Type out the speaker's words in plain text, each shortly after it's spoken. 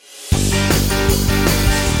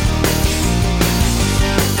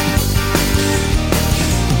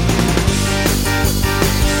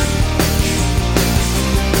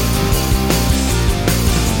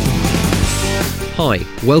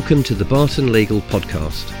Welcome to the Barton Legal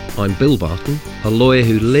Podcast. I'm Bill Barton, a lawyer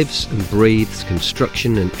who lives and breathes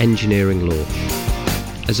construction and engineering law.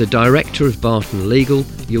 As a director of Barton Legal,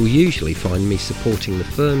 you'll usually find me supporting the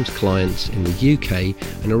firm's clients in the UK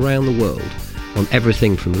and around the world on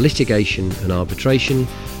everything from litigation and arbitration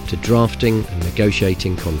to drafting and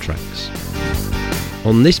negotiating contracts.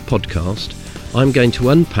 On this podcast, I'm going to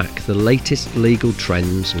unpack the latest legal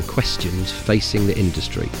trends and questions facing the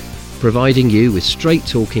industry, providing you with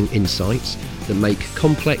straight-talking insights that make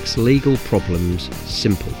complex legal problems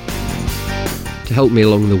simple. To help me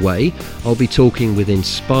along the way, I'll be talking with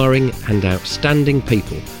inspiring and outstanding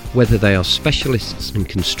people, whether they are specialists in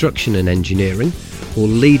construction and engineering or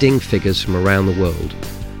leading figures from around the world,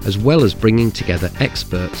 as well as bringing together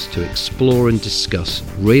experts to explore and discuss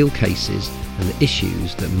real cases and the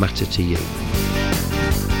issues that matter to you.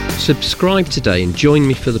 Subscribe today and join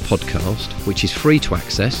me for the podcast, which is free to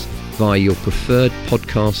access via your preferred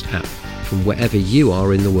podcast app from wherever you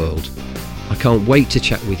are in the world. I can't wait to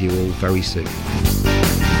chat with you all very soon.